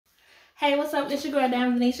Hey, what's up? It's your girl,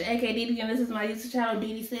 Denisha, aka Didi, and this is my YouTube channel,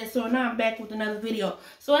 Didi Says So, and now I'm back with another video.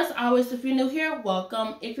 So, as always, if you're new here,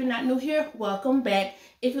 welcome. If you're not new here, welcome back.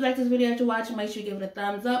 If you like this video that you're watching, make sure you give it a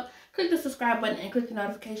thumbs up. Click the subscribe button and click the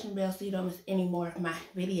notification bell so you don't miss any more of my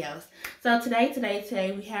videos. So, today,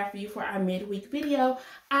 we have for you for our midweek video,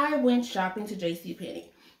 I went shopping to JcPenney.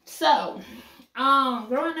 So,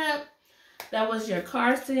 growing up, that was your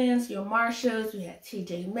Carsons, your Marshalls, we had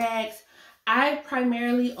TJ Maxx. I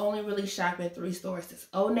primarily only really shop at 3 stores. It's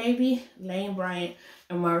Old Navy, Lane Bryant,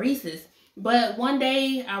 and Maurice's. But one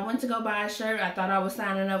day, I went to go buy a shirt. I thought I was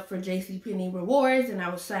signing up for JcPenney Rewards, and I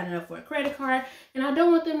was signing up for a credit card. And I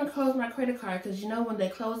don't want them to close my credit card because, you know, when they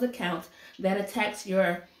close accounts, that attacks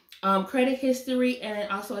your credit history, and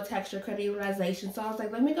it also attacks your credit utilization. So I was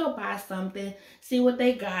like, let me go buy something, see what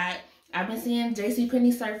they got. I've been seeing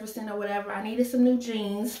JcPenney surfacing or whatever. I needed some new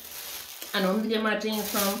jeans. I normally get my jeans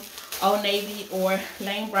from Old Navy or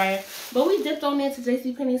Lane Bryant, but we dipped on into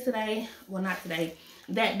JcPenney's today. Well, not today,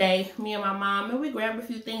 that day, me and my mom, and we grabbed a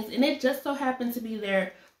few things, and it just so happened to be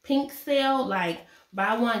their pink sale, like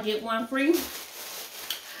buy one get one free.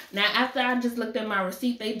 Now, after I just looked at my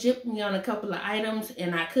receipt, they gypped me on a couple of items,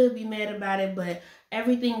 and I could be mad about it, but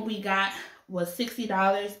everything we got was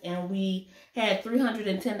 $60, and we had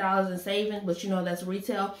 $310 in savings, but you know that's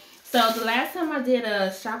retail. So the last time I did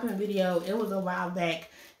a shopping video, it was a while back.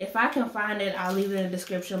 If I can find it, I'll leave it in the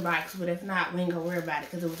description box, but if not, we ain't gonna worry about it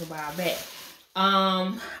because it was a while back.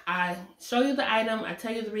 I show you the item, I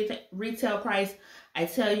tell you the retail price, I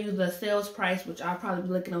tell you the sales price, which I'll probably be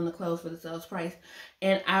looking on the clothes for the sales price,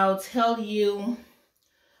 and I'll tell you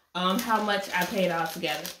how much I paid all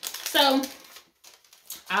together. So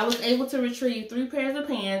I was able to retrieve 3 pairs of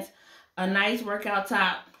pants, a nice workout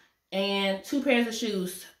top, and 2 pairs of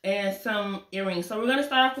shoes and some earrings. So we're gonna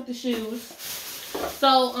start off with the shoes.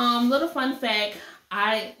 So little fun fact,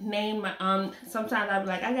 I name my sometimes I'll be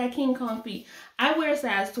like, I got King Kong feet. I wear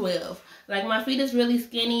size 12. Like, my feet is really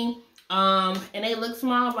skinny and they look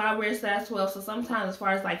small, but I wear size 12. So sometimes, as far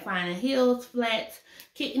as like finding heels, flats,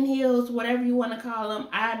 kitten heels, whatever you want to call them,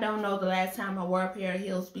 I don't know the last time I wore a pair of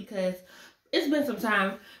heels because it's been some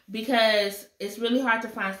time, because it's really hard to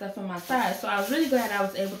find stuff in my size. So I was really glad I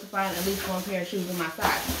was able to find at least 1 pair of shoes in my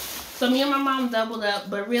size. So me and my mom doubled up,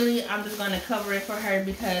 but really I'm just going to cover it for her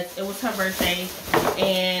because it was her birthday.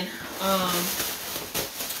 And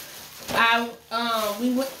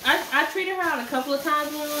I treated her out a couple of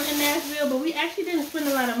times when we were in Nashville, but we actually didn't spend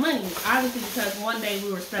a lot of money, obviously, because one day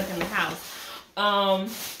we were stuck in the house.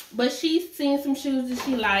 But she's seen some shoes that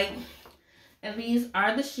she liked, and these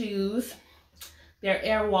are the shoes. They're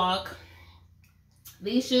Airwalk.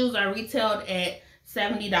 These shoes are retailed at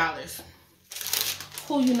 $70.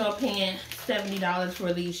 Who you know paying $70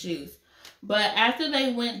 for these shoes? But after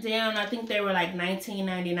they went down, I think they were like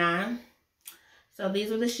 $19.99. So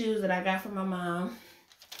these are the shoes that I got from my mom.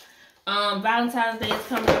 Valentine's Day is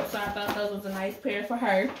coming up, so I thought those was a nice pair for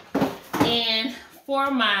her. And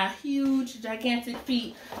for my huge, gigantic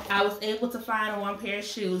feet, I was able to find 1 pair of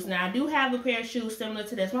shoes. Now, I do have a pair of shoes similar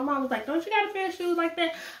to this. My mom was like, don't you got a pair of shoes like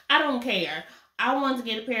that? I don't care. I wanted to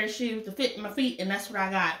get a pair of shoes to fit my feet, and that's what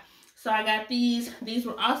I got. So I got these. These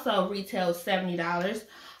were also retailed $70.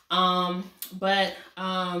 But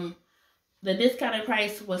the discounted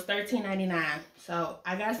price was $13.99. So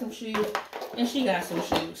I got some shoes, and she got some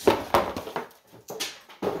shoes.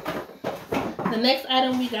 The next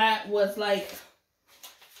item we got was like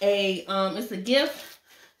it's a gift.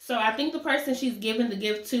 So I think the person she's giving the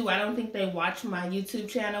gift to, I don't think they watch my YouTube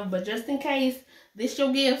channel, but just in case, this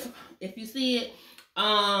your gift, if you see it,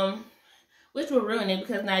 which will ruin it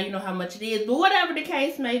because now you know how much it is, but whatever the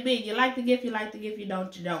case may be, you like the gift, you like the gift, you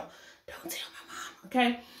don't don't tell my mom,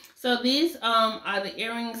 okay? So these are the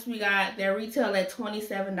earrings we got. They're retail at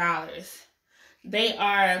 $27. They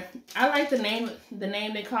are, I like the name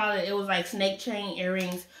they call it. It was like snake chain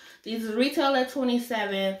earrings. These are retail at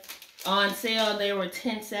 $27. On sale, they were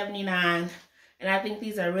 $10.79. And I think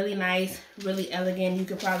these are really nice, really elegant. You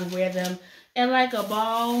could probably wear them at like a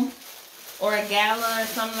ball or a gala or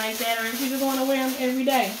something like that. Or if you just want to wear them every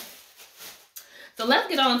day. So let's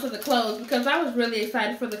get on to the clothes because I was really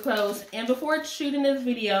excited for the clothes. And before shooting this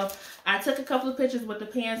video, I took a couple of pictures with the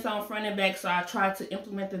pants on front and back. So I tried to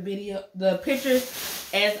implement the pictures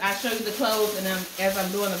as I show you the clothes and as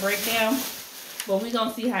I'm doing the breakdown. But we're going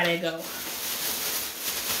to see how they go.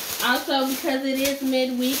 Also, because it is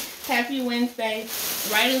midweek, happy Wednesday.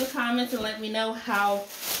 Write in the comments and let me know how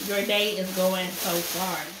your day is going so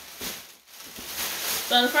far.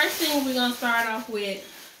 So the first thing we're going to start off with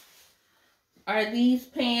are these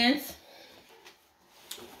pants.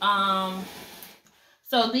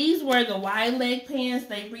 So these were the wide leg pants.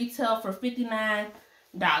 They retail for $59.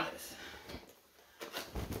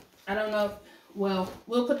 I don't know if, well,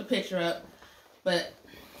 we'll put the picture up, but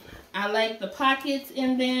I like the pockets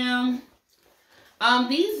in them.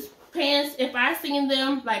 These pants, if I seen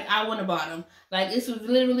them, like, I wouldn't have bought them. Like, this was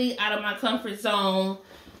literally out of my comfort zone.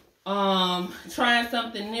 Trying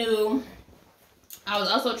something new. I was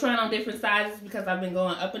also trying on different sizes because I've been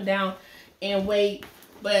going up and down in weight,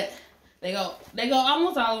 but they go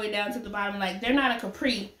almost all the way down to the bottom. Like, they're not a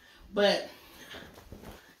capri, but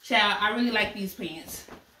child, I really like these pants.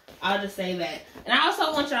 I'll just say that. And I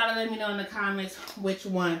also want y'all to let me know in the comments which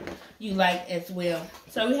one you like as well.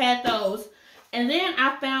 So we had those. And then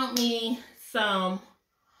I found me some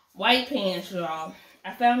white pants, y'all.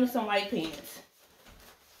 I found me some white pants.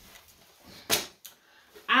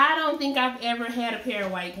 I don't think I've ever had a pair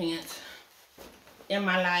of white pants in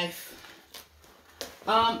my life.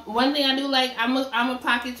 One thing I do like, I'm a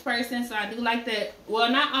pockets person, so I do like that.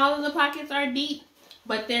 Well, not all of the pockets are deep,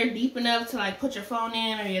 but they're deep enough to like put your phone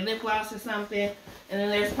in or your lip gloss or something. And then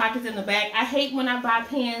there's pockets in the back. I hate when I buy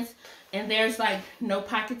pants and there's like no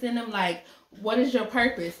pockets in them. Like, what is your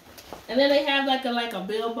purpose? And then they have like a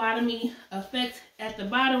bell bottomy effect at the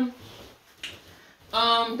bottom.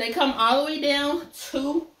 They come all the way down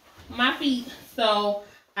to my feet. So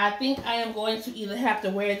I think I am going to either have to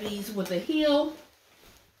wear these with a heel,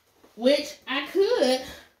 which I could.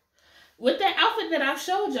 With that outfit that I've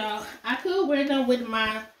showed y'all, I could wear them with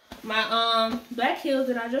my black heels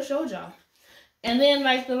that I just showed y'all. And then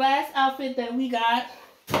like the last outfit that we got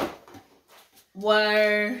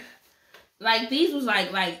were like, these was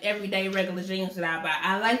like everyday regular jeans that I buy.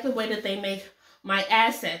 I like the way that they make my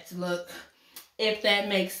assets look, if that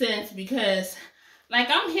makes sense, because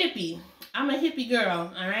like I'm hippie. I'm a hippie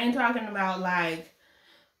girl. I ain't talking about like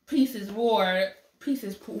pieces war,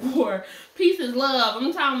 pieces poor, pieces love.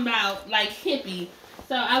 I'm talking about like hippie.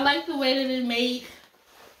 So I like the way that it made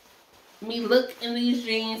me look in these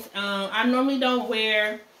jeans. I normally don't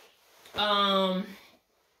wear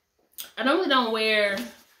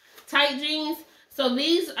tight jeans. So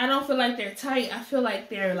these, I don't feel like they're tight. I feel like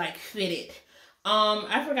they're like fitted.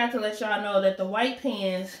 I forgot to let y'all know that the white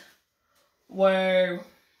pants were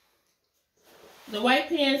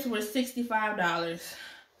 $65.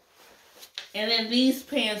 And then these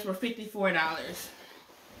pants were $54.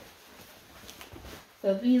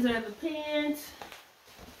 So these are the pants.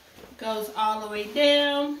 Goes all the way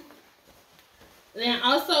down. Then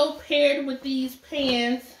also paired with these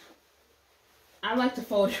pants, I like to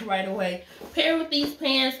fold it right away. Paired with these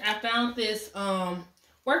pants, I found this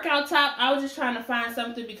workout top. I was just trying to find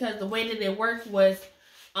something because the way that it worked was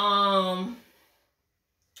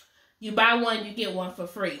you buy one, you get one for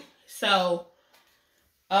free. So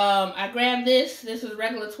I grabbed this. This was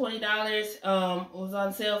regular $20. It was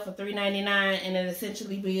on sale for $3.99, and it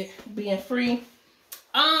essentially being free.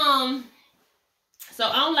 So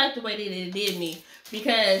I don't like the way that it did me,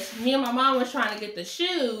 because me and my mom was trying to get the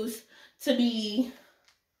shoes to be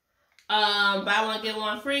buy one get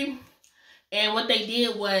one free, and what they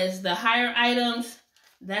did was the higher items,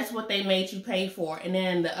 that's what they made you pay for, and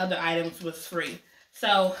then the other items was free.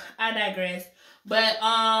 So I digress. But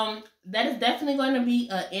that is definitely going to be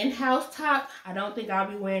an in-house top. I don't think I'll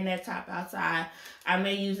be wearing that top outside. I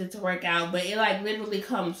may use it to work out, but it like literally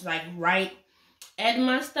comes like right at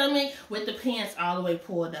my stomach with the pants all the way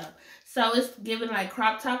pulled up. So it's giving like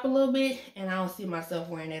crop top a little bit, and I don't see myself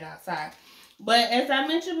wearing it outside. But as I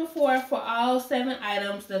mentioned before, for all 7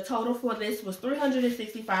 items, the total for this was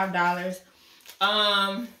 $365.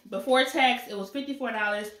 Before tax, it was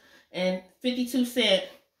 $54.52.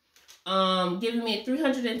 Giving me a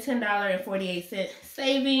 $310.48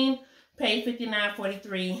 saving. Paid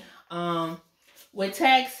 $59.43 with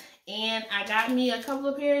tax, and I got me a couple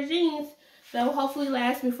of pair of jeans that will hopefully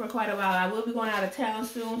last me for quite a while. I will be going out of town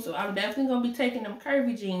soon, so I'm definitely gonna be taking them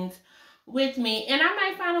curvy jeans with me, and I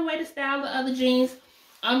might find a way to style the other jeans.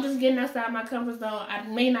 I'm just getting outside my comfort zone. I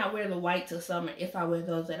may not wear the white till summer, if I wear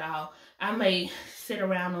those at all. I may sit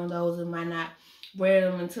around on those and might not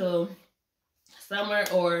wear them until summer,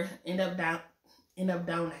 or end up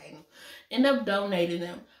donating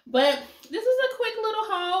them. But this is a quick little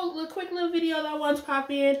haul, a quick little video that I want to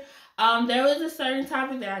pop in. There was a certain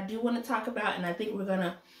topic that I do want to talk about, and I think we're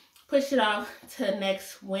gonna push it off to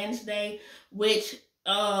next Wednesday, which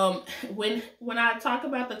when I talk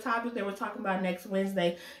about the topic that we're talking about next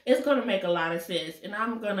Wednesday, it's gonna make a lot of sense, and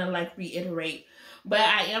I'm gonna like reiterate. But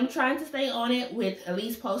I am trying to stay on it with at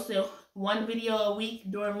least posting 1 video a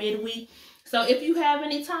week during midweek. So if you have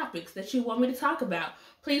any topics that you want me to talk about,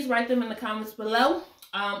 please write them in the comments below.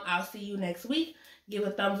 I'll see you next week. Give a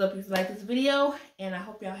thumbs up if you like this video. And I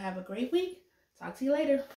hope y'all have a great week. Talk to you later.